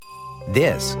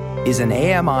This is an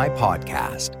AMI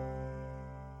podcast.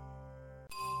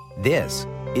 This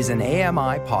is an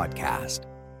AMI podcast.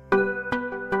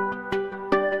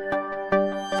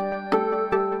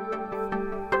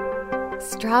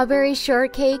 Strawberry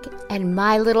shortcake and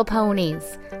My Little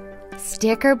Ponies,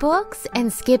 sticker books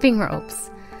and skipping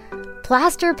ropes,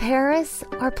 plaster Paris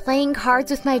or playing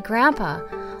cards with my grandpa.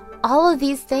 All of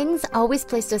these things always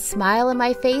placed a smile on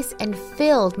my face and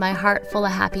filled my heart full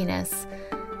of happiness.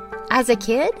 As a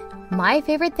kid, my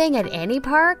favorite thing at any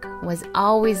park was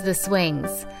always the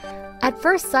swings. At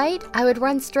first sight, I would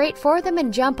run straight for them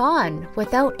and jump on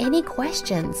without any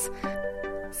questions.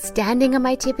 Standing on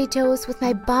my tippy toes with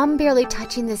my bum barely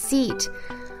touching the seat,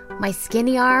 my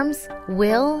skinny arms,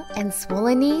 will, and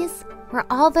swollen knees were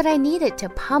all that I needed to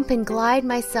pump and glide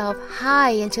myself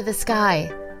high into the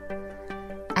sky.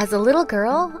 As a little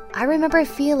girl, I remember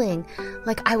feeling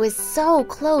like I was so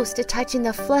close to touching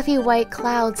the fluffy white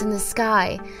clouds in the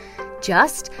sky,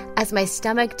 just as my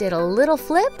stomach did a little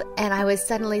flip and I was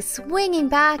suddenly swinging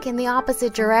back in the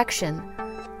opposite direction.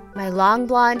 My long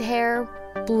blonde hair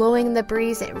blowing in the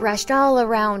breeze, it rushed all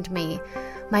around me,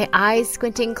 my eyes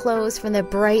squinting closed from the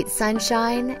bright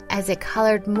sunshine as it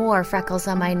colored more freckles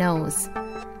on my nose.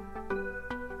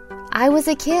 I was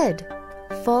a kid,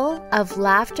 full of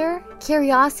laughter,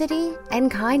 curiosity, and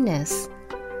kindness.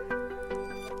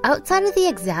 Outside of the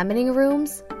examining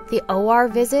rooms, the OR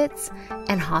visits,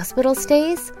 and hospital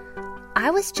stays, I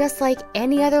was just like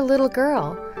any other little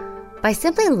girl. By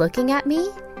simply looking at me,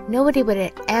 nobody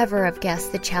would ever have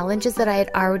guessed the challenges that I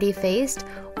had already faced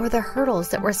or the hurdles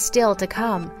that were still to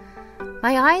come.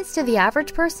 My eyes, to the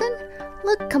average person,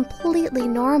 look completely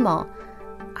normal.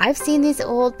 I've seen these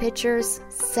old pictures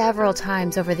several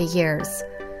times over the years.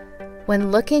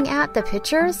 When looking at the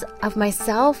pictures of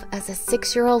myself as a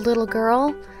 6-year-old little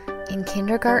girl in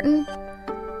kindergarten,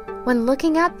 when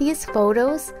looking at these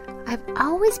photos, I've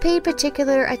always paid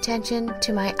particular attention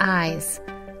to my eyes.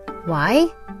 Why?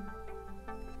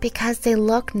 Because they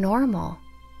look normal.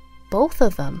 Both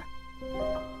of them.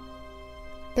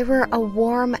 They were a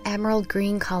warm emerald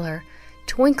green color,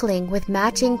 twinkling with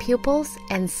matching pupils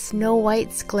and snow-white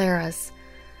scleras.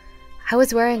 I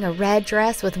was wearing a red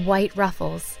dress with white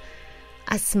ruffles.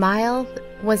 A smile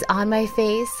was on my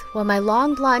face while my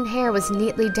long blonde hair was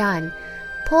neatly done,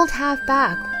 pulled half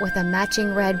back with a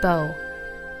matching red bow.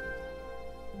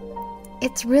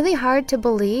 It's really hard to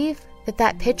believe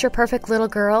that picture-perfect little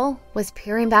girl was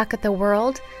peering back at the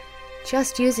world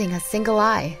just using a single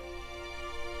eye.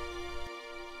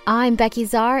 I'm Becki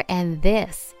Czar, and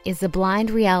this is The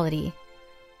Blind Reality.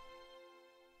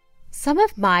 Some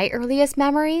of my earliest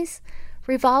memories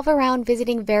revolve around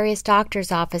visiting various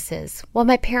doctors' offices while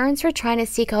my parents were trying to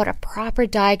seek out a proper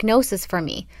diagnosis for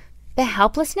me. The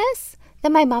helplessness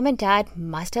that my mom and dad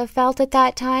must have felt at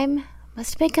that time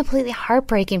must have been completely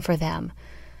heartbreaking for them.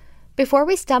 Before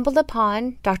we stumbled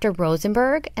upon Dr.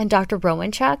 Rosenberg and Dr.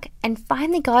 Romanchuk and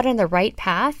finally got on the right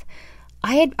path,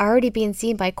 I had already been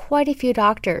seen by quite a few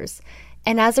doctors,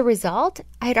 and as a result,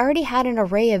 I had already had an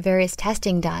array of various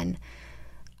testing done.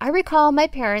 I recall my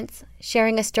parents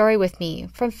sharing a story with me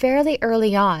from fairly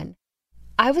early on.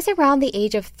 I was around the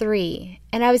age of 3,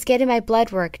 and I was getting my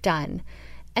blood work done.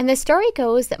 And the story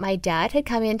goes that my dad had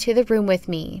come into the room with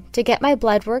me to get my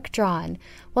blood work drawn,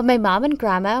 while my mom and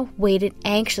grandma waited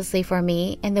anxiously for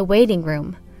me in the waiting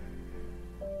room.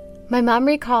 My mom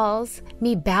recalls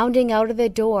me bounding out of the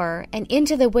door and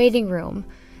into the waiting room.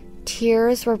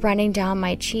 Tears were running down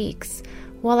my cheeks,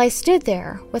 while I stood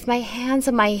there with my hands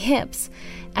on my hips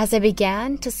as I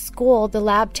began to scold the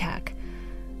lab tech.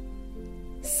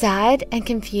 Sad and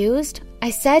confused, I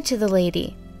said to the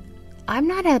lady, "I'm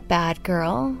not a bad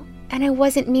girl, and I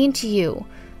wasn't mean to you.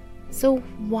 So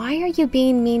why are you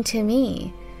being mean to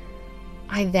me?"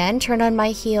 I then turned on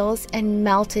my heels and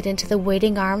melted into the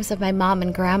waiting arms of my mom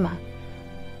and grandma.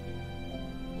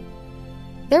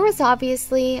 There was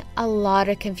obviously a lot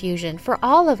of confusion for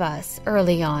all of us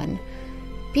early on.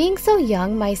 Being so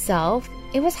young myself,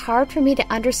 it was hard for me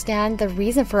to understand the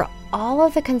reason for all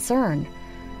of the concern.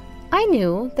 I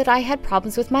knew that I had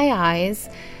problems with my eyes,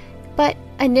 but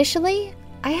initially,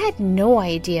 I had no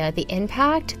idea the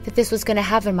impact that this was going to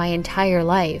have in my entire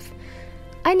life.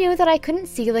 I knew that I couldn't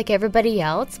see like everybody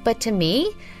else, but to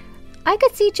me, I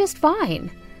could see just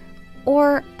fine.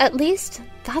 Or at least,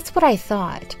 that's what I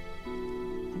thought.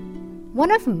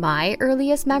 One of my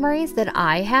earliest memories that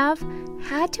I have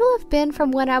had to have been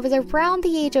from when I was around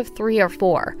the age of 3 or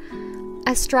 4.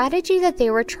 A strategy that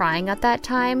they were trying at that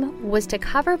time was to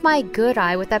cover my good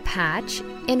eye with a patch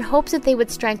in hopes that they would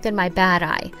strengthen my bad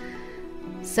eye.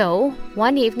 So,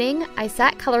 one evening, I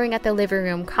sat coloring at the living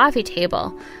room coffee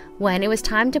table when it was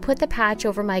time to put the patch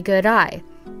over my good eye.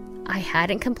 I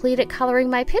hadn't completed coloring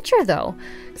my picture though,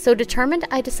 so determined,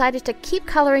 I decided to keep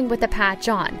coloring with the patch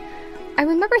on. I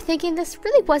remember thinking this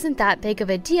really wasn't that big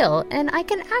of a deal and I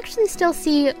can actually still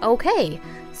see okay,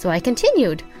 so I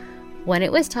continued. When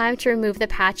it was time to remove the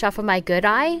patch off of my good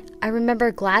eye, I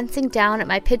remember glancing down at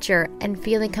my picture and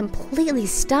feeling completely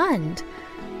stunned.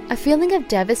 A feeling of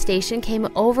devastation came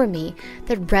over me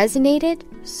that resonated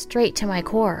straight to my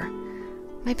core.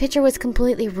 My picture was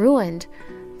completely ruined.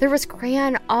 There was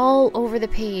crayon all over the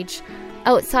page,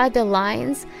 outside the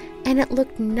lines, and it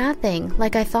looked nothing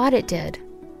like I thought it did.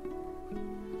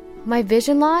 My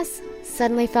vision loss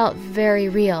suddenly felt very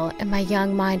real in my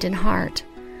young mind and heart.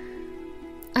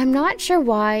 I'm not sure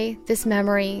why this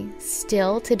memory,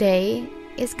 still today,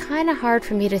 is kind of hard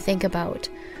for me to think about,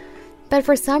 but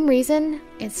for some reason,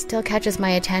 it still catches my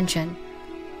attention.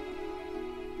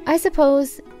 I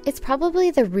suppose it's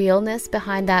probably the realness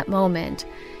behind that moment,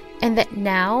 and that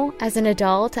now, as an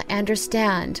adult, I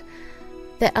understand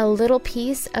that a little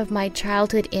piece of my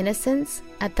childhood innocence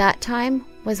at that time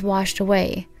was washed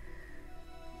away.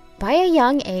 By a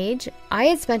young age, I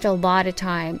had spent a lot of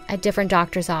time at different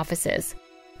doctors' offices.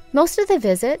 Most of the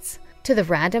visits to the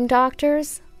random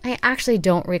doctors, I actually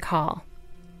don't recall.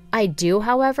 I do,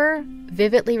 however,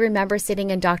 vividly remember sitting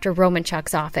in Dr.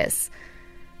 Romanchuk's office.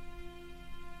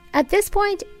 At this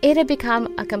point, it had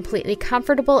become a completely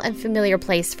comfortable and familiar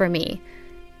place for me.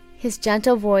 His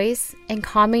gentle voice and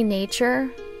calming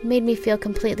nature made me feel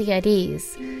completely at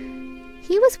ease.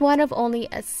 He was one of only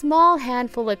a small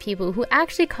handful of people who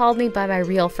actually called me by my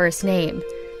real first name,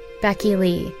 Becki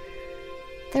Lee.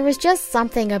 There was just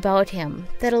something about him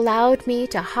that allowed me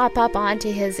to hop up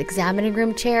onto his examining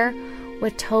room chair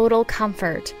with total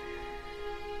comfort.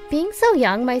 Being so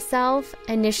young myself,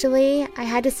 initially I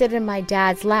had to sit in my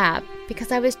dad's lap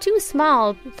because I was too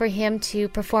small for him to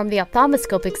perform the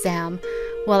ophthalmoscope exam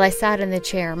while I sat in the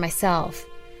chair myself.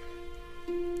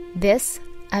 This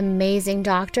amazing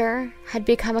doctor had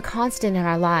become a constant in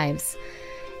our lives,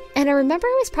 and I remember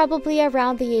it was probably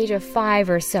around the age of 5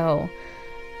 or so.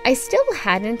 I still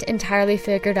hadn't entirely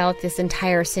figured out this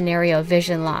entire scenario of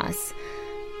vision loss,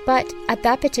 but at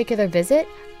that particular visit,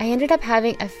 I ended up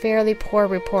having a fairly poor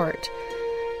report.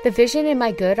 The vision in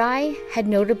my good eye had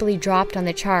notably dropped on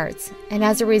the charts, and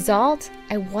as a result,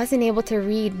 I wasn't able to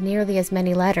read nearly as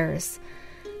many letters.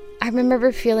 I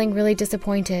remember feeling really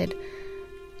disappointed,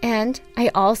 and I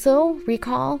also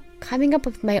recall coming up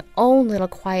with my own little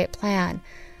quiet plan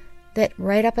that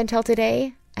right up until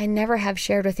today, I never have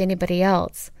shared with anybody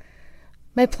else.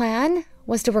 My plan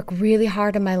was to work really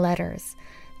hard on my letters.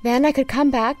 Then I could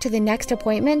come back to the next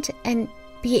appointment and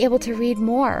be able to read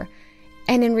more.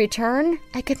 And in return,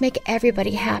 I could make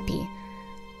everybody happy.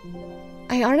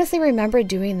 I honestly remember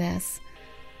doing this.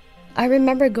 I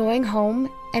remember going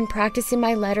home and practicing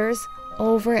my letters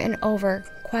over and over,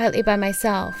 quietly by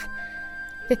myself.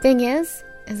 The thing is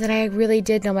that I really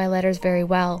did know my letters very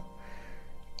well.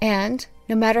 And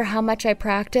no matter how much I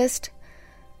practiced,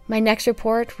 my next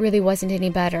report really wasn't any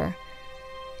better.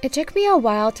 It took me a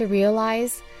while to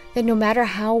realize that no matter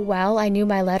how well I knew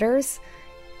my letters,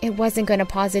 it wasn't going to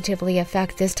positively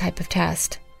affect this type of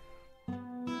test.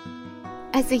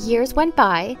 As the years went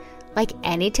by, like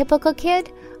any typical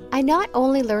kid, I not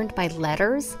only learned my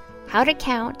letters, how to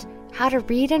count, how to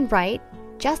read and write,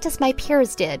 just as my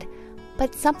peers did,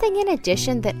 but something in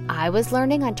addition that I was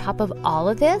learning on top of all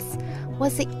of this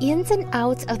was the ins and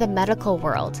outs of the medical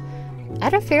world.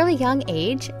 At a fairly young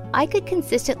age, I could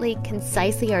consistently,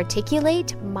 concisely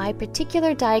articulate my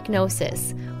particular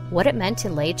diagnosis, what it meant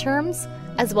in lay terms,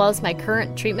 as well as my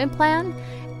current treatment plan,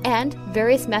 and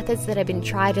various methods that have been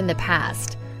tried in the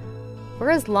past.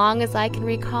 For as long as I can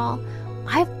recall,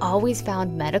 I've always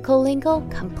found medical lingo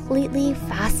completely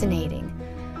fascinating.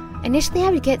 Initially, I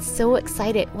would get so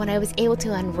excited when I was able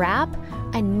to unwrap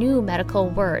a new medical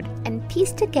word and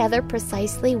piece together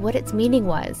precisely what its meaning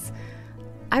was.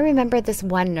 I remember this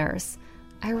one nurse.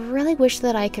 I really wish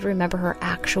that I could remember her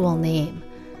actual name.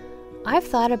 I've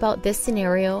thought about this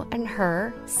scenario and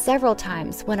her several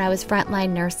times when I was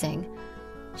frontline nursing.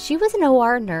 She was an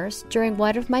OR nurse during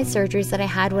one of my surgeries that I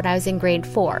had when I was in grade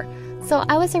 4, so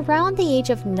I was around the age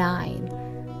of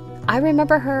 9. I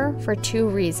remember her for 2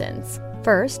 reasons.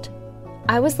 First,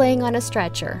 I was laying on a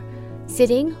stretcher,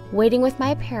 sitting, waiting with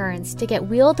my parents to get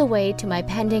wheeled away to my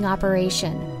pending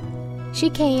operation. She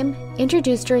came,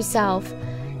 introduced herself,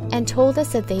 and told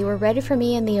us that they were ready for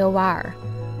me in the OR.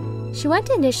 She went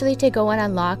initially to go and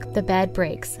unlock the bed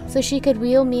brakes so she could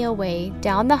wheel me away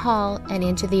down the hall and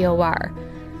into the OR.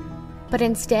 But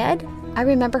instead, I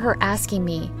remember her asking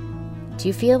me, "Do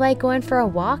you feel like going for a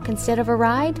walk instead of a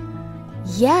ride?"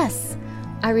 "Yes,"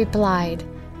 I replied.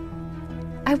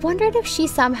 I wondered if she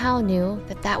somehow knew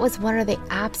that that was one of the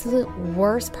absolute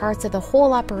worst parts of the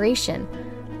whole operation.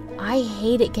 I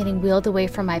hated getting wheeled away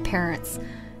from my parents,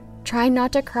 trying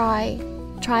not to cry,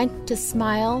 trying to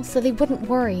smile so they wouldn't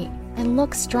worry and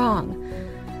look strong.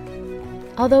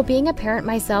 Although being a parent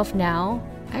myself now,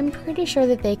 I'm pretty sure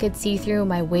that they could see through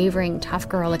my wavering tough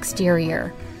girl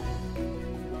exterior.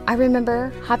 I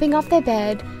remember hopping off the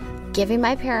bed, giving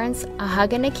my parents a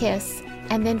hug and a kiss,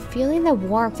 and then feeling the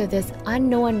warmth of this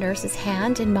unknown nurse's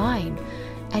hand in mine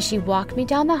as she walked me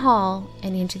down the hall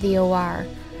and into the OR.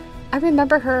 I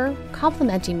remember her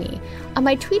complimenting me on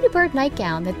my Tweety Bird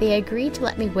nightgown that they agreed to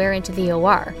let me wear into the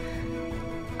OR.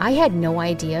 I had no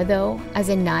idea, though, as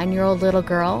a 9-year-old little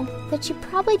girl, that she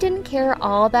probably didn't care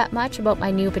all that much about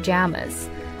my new pajamas,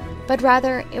 but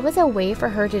rather it was a way for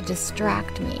her to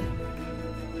distract me.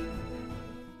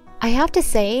 I have to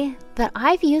say that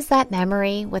I've used that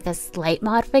memory with a slight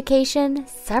modification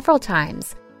several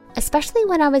times, especially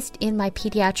when I was in my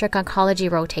pediatric oncology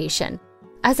rotation.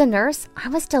 As a nurse, I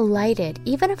was delighted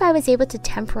even if I was able to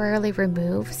temporarily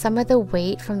remove some of the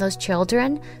weight from those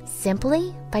children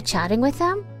simply by chatting with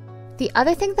them. The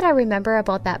other thing that I remember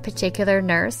about that particular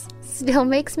nurse still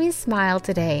makes me smile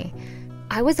today.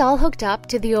 I was all hooked up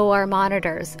to the OR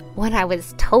monitors when I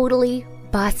was totally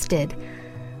busted.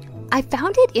 I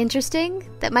found it interesting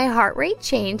that my heart rate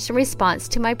changed in response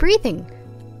to my breathing.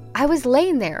 I was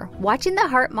laying there watching the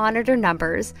heart monitor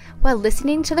numbers while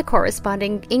listening to the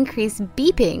corresponding increased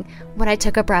beeping when I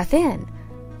took a breath in.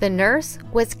 The nurse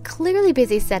was clearly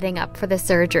busy setting up for the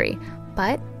surgery,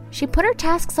 but she put her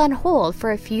tasks on hold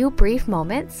for a few brief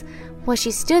moments while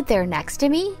she stood there next to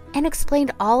me and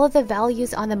explained all of the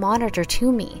values on the monitor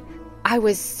to me. I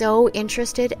was so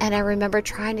interested, and I remember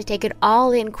trying to take it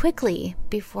all in quickly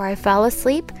before I fell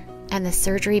asleep and the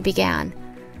surgery began.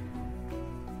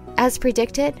 As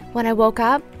predicted, when I woke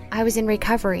up, I was in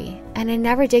recovery, and I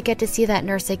never did get to see that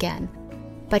nurse again.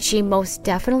 But she most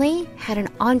definitely had an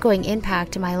ongoing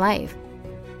impact in my life.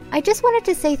 I just wanted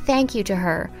to say thank you to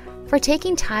her for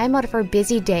taking time out of her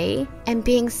busy day and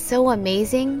being so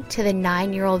amazing to the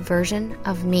 9-year-old version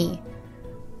of me.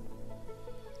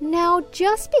 Now,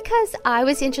 just because I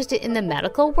was interested in the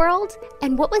medical world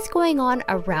and what was going on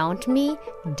around me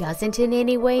doesn't in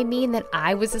any way mean that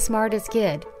I was the smartest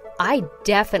kid. I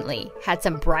definitely had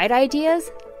some bright ideas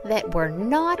that were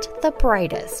not the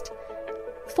brightest.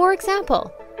 For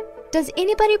example, does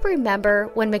anybody remember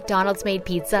when McDonald's made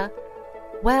pizza?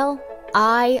 Well,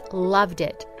 I loved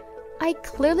it. I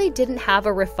clearly didn't have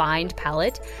a refined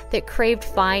palate that craved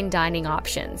fine dining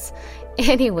options.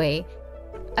 Anyway,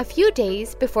 a few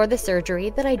days before the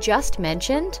surgery that I just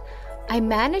mentioned, I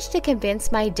managed to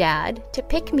convince my dad to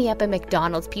pick me up a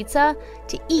McDonald's pizza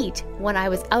to eat when I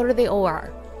was out of the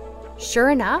OR. Sure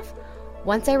enough,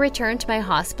 once I returned to my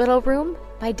hospital room,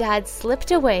 my dad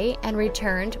slipped away and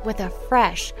returned with a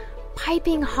fresh,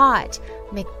 piping hot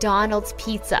McDonald's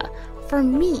pizza for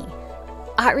me.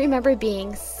 I remember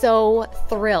being so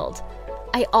thrilled.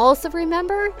 I also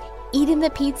remember eating the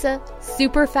pizza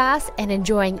super fast and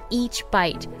enjoying each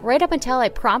bite, right up until I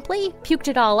promptly puked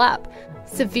it all up.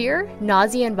 Severe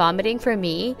nausea and vomiting for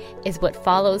me is what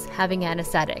follows having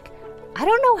anesthetic. I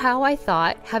don't know how I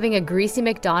thought having a greasy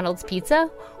McDonald's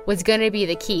pizza was going to be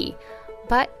the key,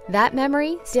 but that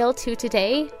memory, still to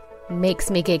today, makes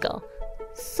me giggle.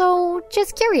 So,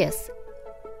 just curious,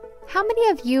 how many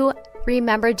of you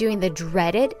remember doing the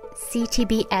dreaded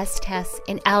CTBS tests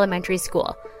in elementary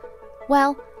school?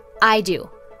 Well, I do.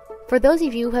 For those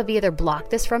of you who have either blocked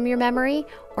this from your memory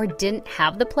or didn't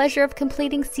have the pleasure of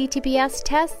completing CTBS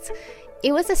tests,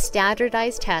 it was a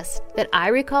standardized test that I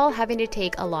recall having to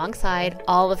take alongside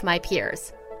all of my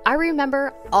peers. I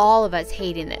remember all of us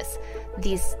hating this.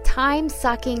 These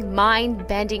time-sucking,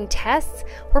 mind-bending tests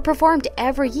were performed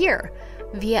every year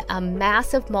via a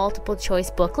massive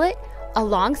multiple-choice booklet.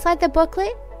 Alongside the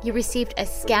booklet, you received a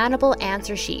scannable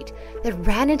answer sheet that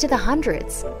ran into the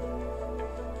hundreds.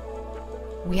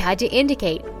 We had to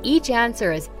indicate each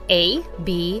answer as A,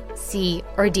 B, C,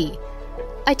 or D.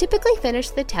 I typically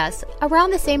finished the test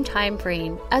around the same time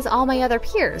frame as all my other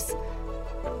peers.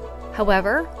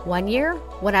 However, one year,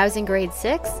 when I was in grade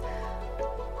 6,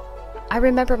 I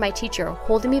remember my teacher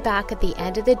holding me back at the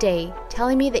end of the day,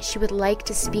 telling me that she would like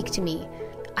to speak to me.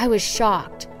 I was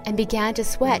shocked and began to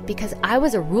sweat because I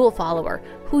was a rule follower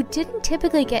who didn't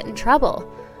typically get in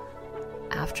trouble.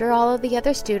 After all of the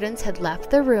other students had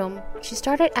left the room, she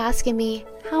started asking me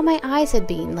how my eyes had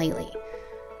been lately.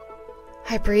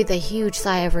 I breathed a huge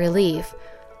sigh of relief.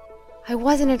 I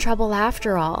wasn't in trouble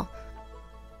after all.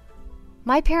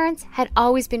 My parents had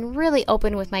always been really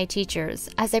open with my teachers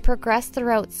as I progressed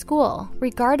throughout school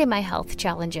regarding my health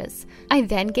challenges. I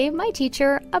then gave my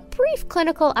teacher a brief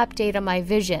clinical update on my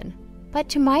vision, but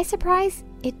to my surprise,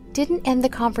 it didn't end the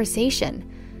conversation.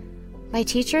 My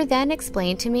teacher then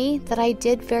explained to me that I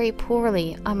did very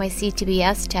poorly on my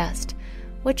CTBS test,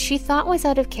 which she thought was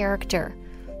out of character.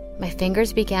 My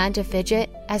fingers began to fidget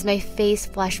as my face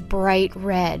flushed bright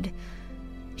red.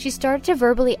 She started to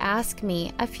verbally ask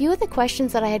me a few of the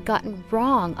questions that I had gotten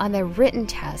wrong on the written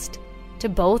test. To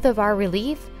both of our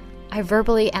relief, I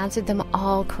verbally answered them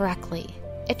all correctly.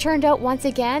 It turned out once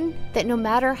again that no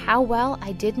matter how well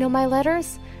I did know my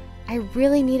letters, I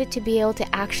really needed to be able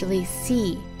to actually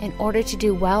see in order to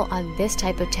do well on this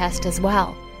type of test as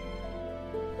well.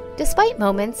 Despite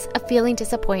moments of feeling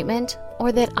disappointment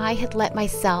or that I had let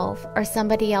myself or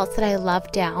somebody else that I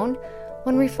loved down,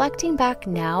 when reflecting back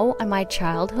now on my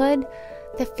childhood,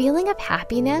 the feeling of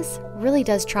happiness really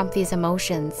does trump these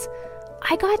emotions.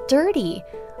 I got dirty.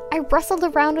 I wrestled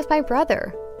around with my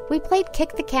brother. We played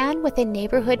kick the can with the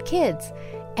neighborhood kids,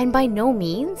 and by no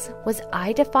means was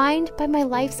I defined by my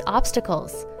life's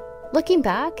obstacles. Looking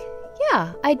back,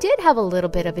 yeah, I did have a little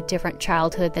bit of a different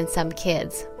childhood than some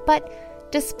kids, but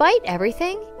despite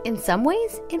everything, in some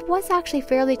ways, it was actually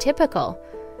fairly typical.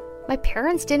 My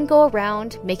parents didn't go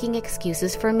around making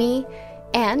excuses for me,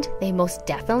 and they most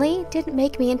definitely didn't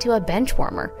make me into a bench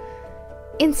warmer.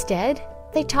 Instead,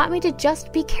 they taught me to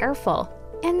just be careful,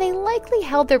 and they likely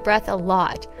held their breath a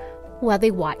lot while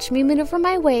they watched me maneuver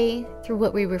my way through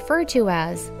what we refer to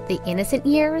as the innocent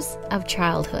years of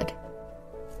childhood.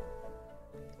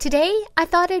 Today, I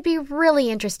thought it'd be really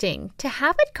interesting to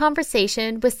have a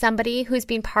conversation with somebody who's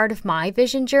been part of my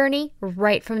vision journey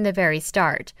right from the very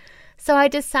start. So I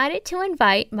decided to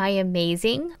invite my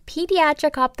amazing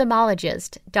pediatric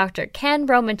ophthalmologist, Dr. Ken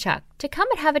Romanchuk, to come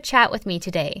and have a chat with me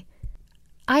today.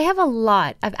 I have a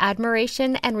lot of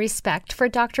admiration and respect for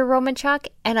Dr. Romanchuk,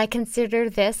 and I consider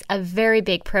this a very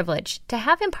big privilege to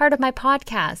have him part of my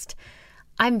podcast.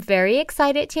 I'm very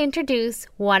excited to introduce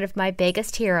one of my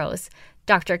biggest heroes,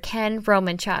 Dr. Ken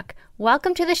Romanchuk.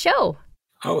 Welcome to the show.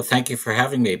 Oh, thank you for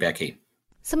having me, Becki.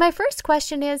 So my first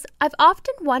question is, I've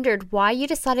often wondered why you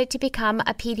decided to become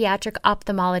a pediatric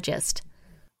ophthalmologist.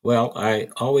 Well, I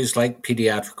always liked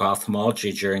pediatric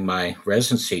ophthalmology during my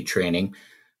residency training,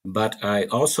 but I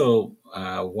also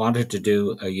wanted to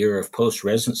do a year of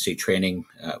post-residency training,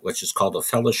 which is called a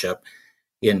fellowship,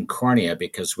 in cornea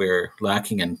because we're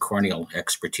lacking in corneal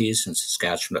expertise in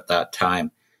Saskatchewan at that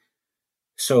time.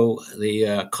 So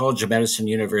the College of Medicine,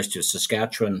 University of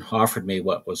Saskatchewan offered me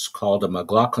what was called a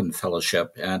McLaughlin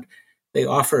Fellowship, and they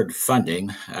offered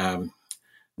funding,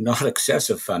 not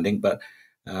excessive funding, but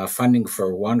funding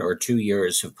for 1 or 2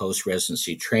 years of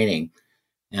post-residency training,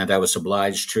 and I was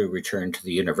obliged to return to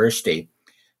the university.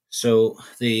 So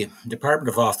the Department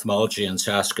of Ophthalmology in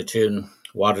Saskatoon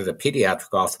wanted a pediatric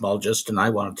ophthalmologist, and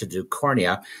I wanted to do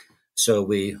cornea. So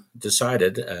we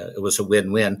decided it was a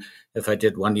win-win if I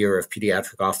did 1 year of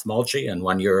pediatric ophthalmology and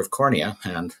 1 year of cornea,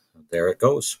 and there it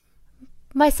goes.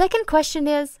 My second question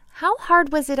is, how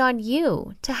hard was it on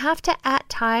you to have to at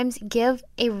times give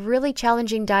a really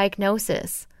challenging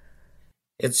diagnosis?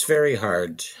 It's very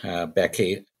hard,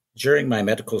 Becki. During my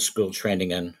medical school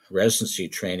training and residency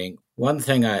training, one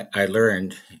thing I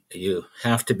learned, you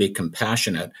have to be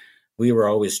compassionate. We were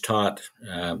always taught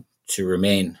to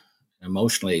remain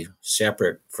emotionally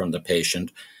separate from the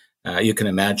patient. You can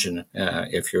imagine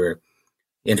if you're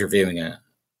interviewing a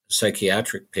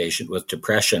psychiatric patient with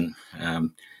depression,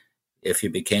 if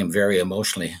you became very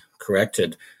emotionally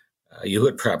corrected, you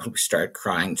would probably start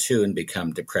crying too and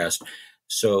become depressed.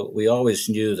 So we always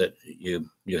knew that you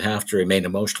have to remain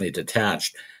emotionally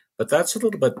detached. But that's a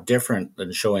little bit different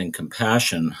than showing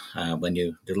compassion when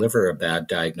you deliver a bad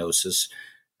diagnosis,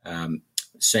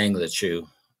 saying that you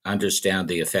understand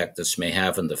the effect this may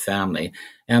have on the family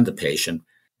and the patient,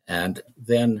 and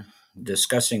then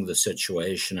discussing the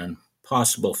situation and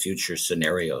possible future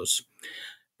scenarios.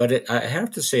 But I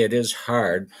have to say it is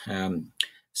hard.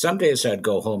 Some days I'd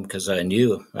go home because I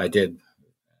knew I did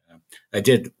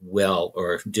well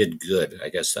or did good. I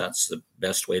guess that's the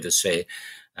best way to say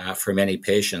for many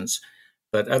patients.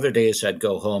 But other days I'd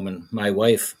go home and my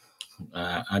wife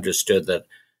understood that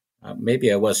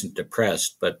maybe I wasn't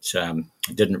depressed, but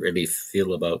didn't really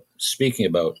feel about speaking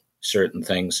about certain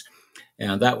things.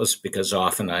 And that was because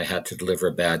often I had to deliver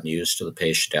bad news to the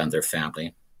patient and their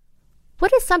family.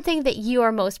 What is something that you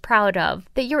are most proud of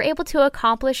that you're able to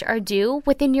accomplish or do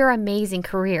within your amazing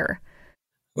career?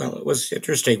 Well, it was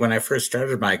interesting. When I first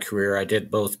started my career, I did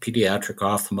both pediatric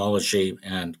ophthalmology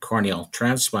and corneal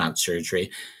transplant surgery.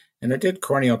 And I did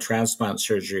corneal transplant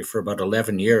surgery for about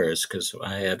 11 years because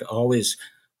I had always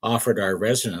offered our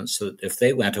residents that if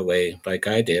they went away like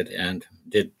I did and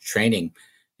did training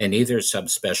in either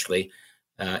subspecialty,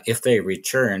 if they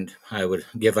returned, I would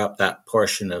give up that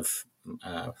portion of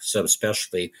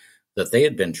subspecialty that they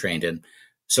had been trained in.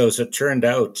 So as it turned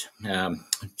out,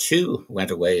 two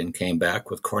went away and came back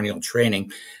with corneal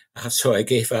training. So I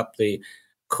gave up the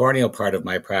corneal part of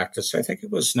my practice. I think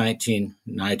it was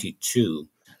 1992.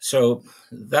 So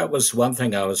that was one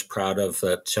thing I was proud of,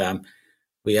 that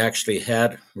we actually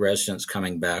had residents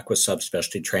coming back with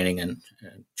subspecialty training and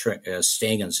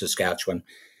staying in Saskatchewan.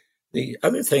 The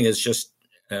other thing is just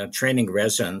training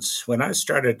residents. When I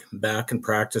started back in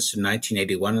practice in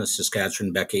 1981 in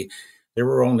Saskatchewan, Becki, there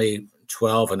were only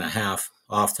 12 and a half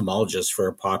ophthalmologists for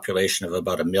a population of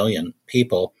about 1 million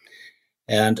people.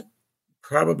 And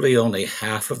probably only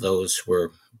half of those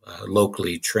were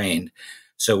locally trained.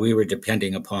 So we were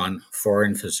depending upon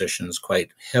foreign physicians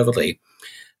quite heavily.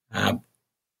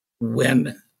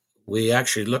 When we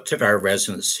actually looked at our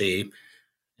residency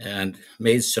and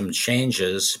made some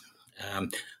changes,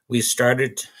 we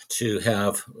started to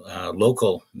have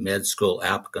local med school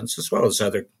applicants, as well as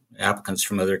other applicants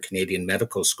from other Canadian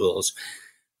medical schools.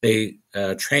 They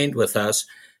trained with us,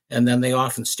 and then they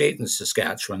often stayed in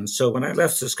Saskatchewan. So when I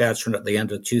left Saskatchewan at the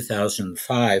end of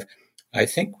 2005, I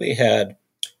think we had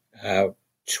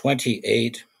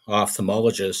 28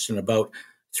 ophthalmologists, and about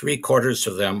 3/4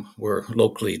 of them were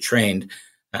locally trained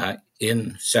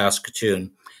in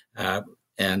Saskatoon.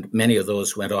 And many of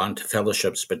those went on to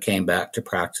fellowships but came back to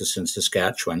practice in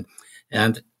Saskatchewan.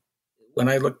 And when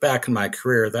I look back in my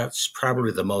career, that's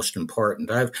probably the most important.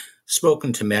 I've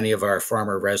spoken to many of our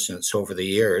former residents over the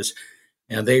years,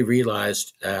 and they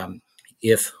realized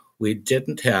if we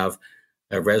didn't have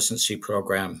a residency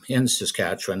program in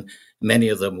Saskatchewan, many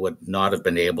of them would not have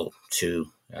been able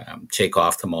to take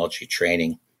ophthalmology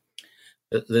training.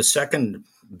 The second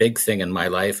big thing in my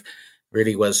life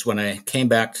really was when I came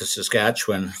back to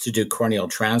Saskatchewan to do corneal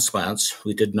transplants.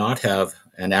 We did not have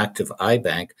an active eye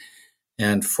bank.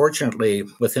 And fortunately,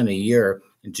 within a year,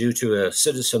 due to a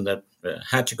citizen that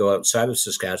had to go outside of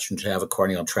Saskatchewan to have a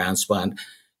corneal transplant,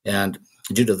 and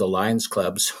due to the Lions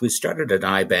clubs, we started an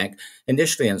eye bank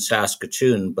initially in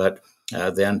Saskatoon, but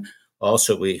then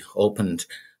also we opened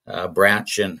a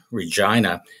branch in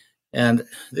Regina. And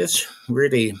this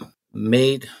really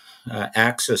made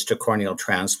access to corneal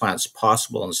transplants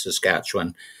possible in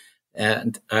Saskatchewan.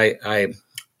 And I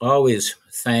always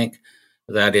thank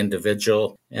that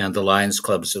individual and the Lions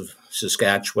Clubs of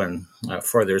Saskatchewan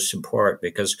for their support,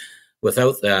 because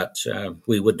without that,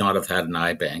 we would not have had an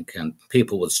eye bank, and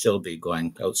people would still be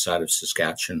going outside of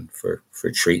Saskatchewan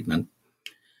for treatment.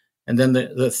 And then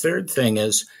the third thing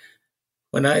is,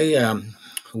 when I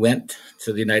went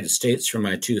to the United States for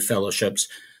my 2 fellowships,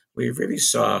 we really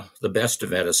saw the best of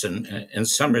medicine. In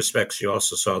some respects, you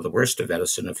also saw the worst of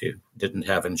medicine if you didn't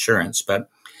have insurance. But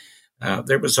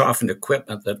there was often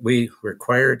equipment that we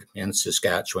required in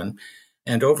Saskatchewan.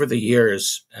 And over the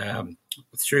years,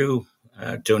 through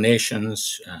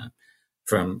donations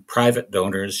from private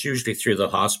donors, usually through the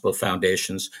hospital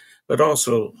foundations, but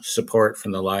also support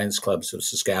from the Lions Clubs of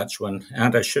Saskatchewan,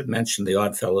 and I should mention the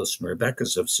Oddfellows and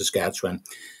Rebeccas of Saskatchewan,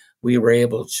 we were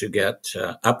able to get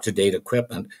up-to-date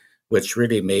equipment, which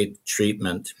really made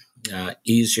treatment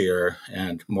easier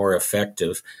and more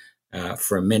effective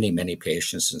for many, many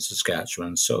patients in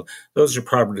Saskatchewan. So those are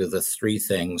probably the 3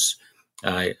 things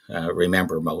I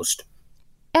remember most.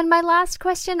 And my last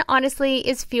question, honestly,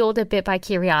 is fueled a bit by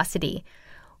curiosity.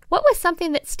 What was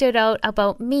something that stood out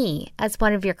about me as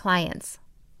one of your clients?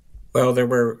 Well, there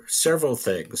were several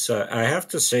things. I have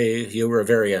to say you were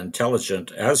very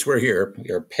intelligent, as were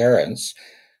your parents.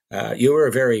 You were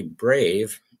very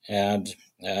brave, and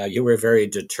you were very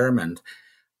determined.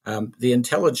 The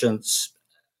intelligence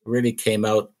really came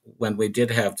out when we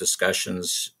did have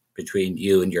discussions between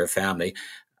you and your family.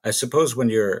 I suppose when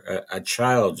you're a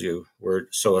child, you were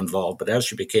so involved, but as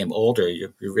you became older,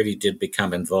 you really did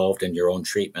become involved in your own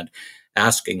treatment,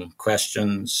 asking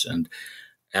questions and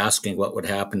asking what would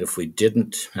happen if we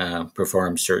didn't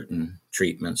perform certain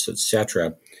treatments,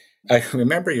 etc. I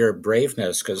remember your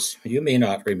braveness, because you may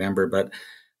not remember, but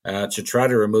to try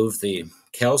to remove the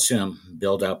calcium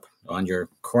buildup on your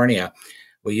cornea,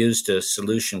 we used a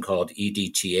solution called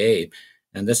EDTA,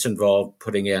 and this involved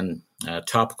putting in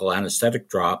topical anesthetic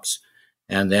drops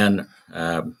and then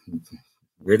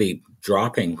really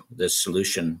dropping this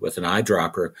solution with an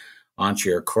eyedropper onto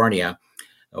your cornea,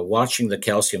 watching the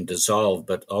calcium dissolve,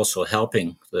 but also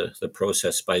helping the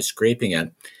process by scraping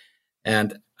it.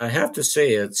 And I have to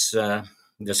say, it's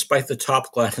despite the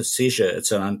topical anesthesia,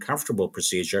 it's an uncomfortable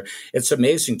procedure. It's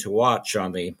amazing to watch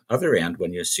on the other end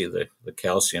when you see the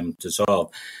calcium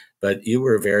dissolve. But you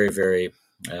were very, very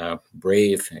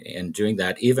brave in doing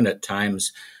that. Even at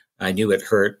times, I knew it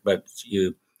hurt, but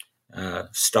you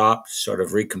stopped, sort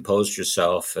of recomposed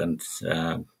yourself, and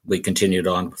we continued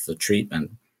on with the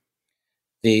treatment.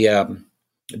 The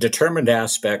determined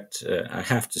aspect, I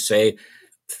have to say,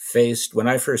 when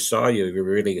I first saw you, you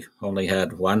really only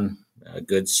had one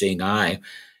good seeing eye,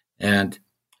 and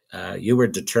you were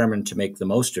determined to make the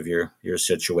most of your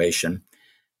situation.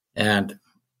 And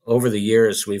over the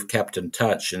years, we've kept in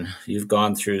touch, and you've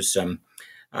gone through some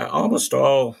almost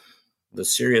all the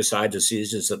serious eye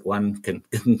diseases that one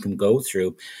can go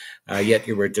through, yet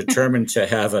you were determined to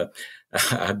have a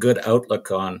good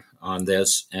outlook on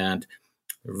this, and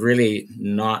really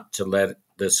not to let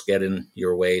this get in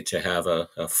your way to have a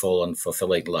full and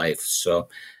fulfilling life. So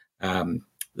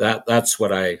that's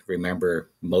what I remember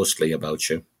mostly about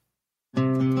you.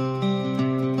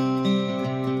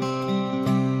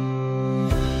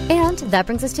 And that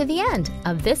brings us to the end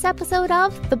of this episode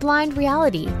of The Blind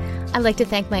Reality. I'd like to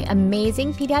thank my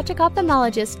amazing pediatric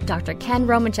ophthalmologist, Dr. Ken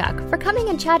Romanchuk, for coming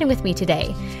and chatting with me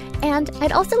today. And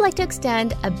I'd also like to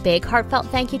extend a big heartfelt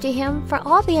thank you to him for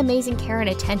all the amazing care and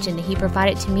attention that he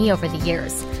provided to me over the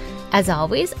years. As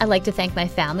always, I'd like to thank my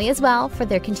family as well for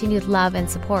their continued love and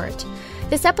support.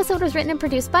 This episode was written and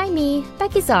produced by me,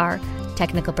 Becki Czar.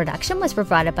 Technical production was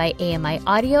provided by AMI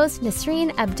Audio's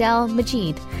Nasreen Abdel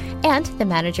Majid. And the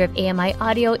manager of AMI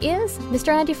Audio is Mr.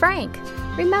 Andy Frank.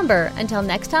 Remember, until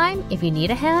next time, if you need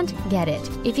a hand, get it.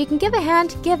 If you can give a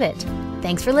hand, give it.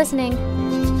 Thanks for listening.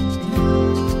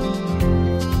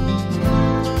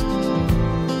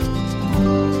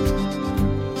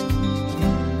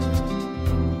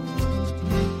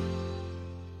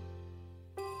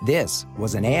 This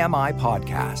was an AMI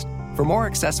podcast. For more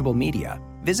accessible media,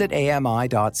 visit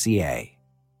ami.ca.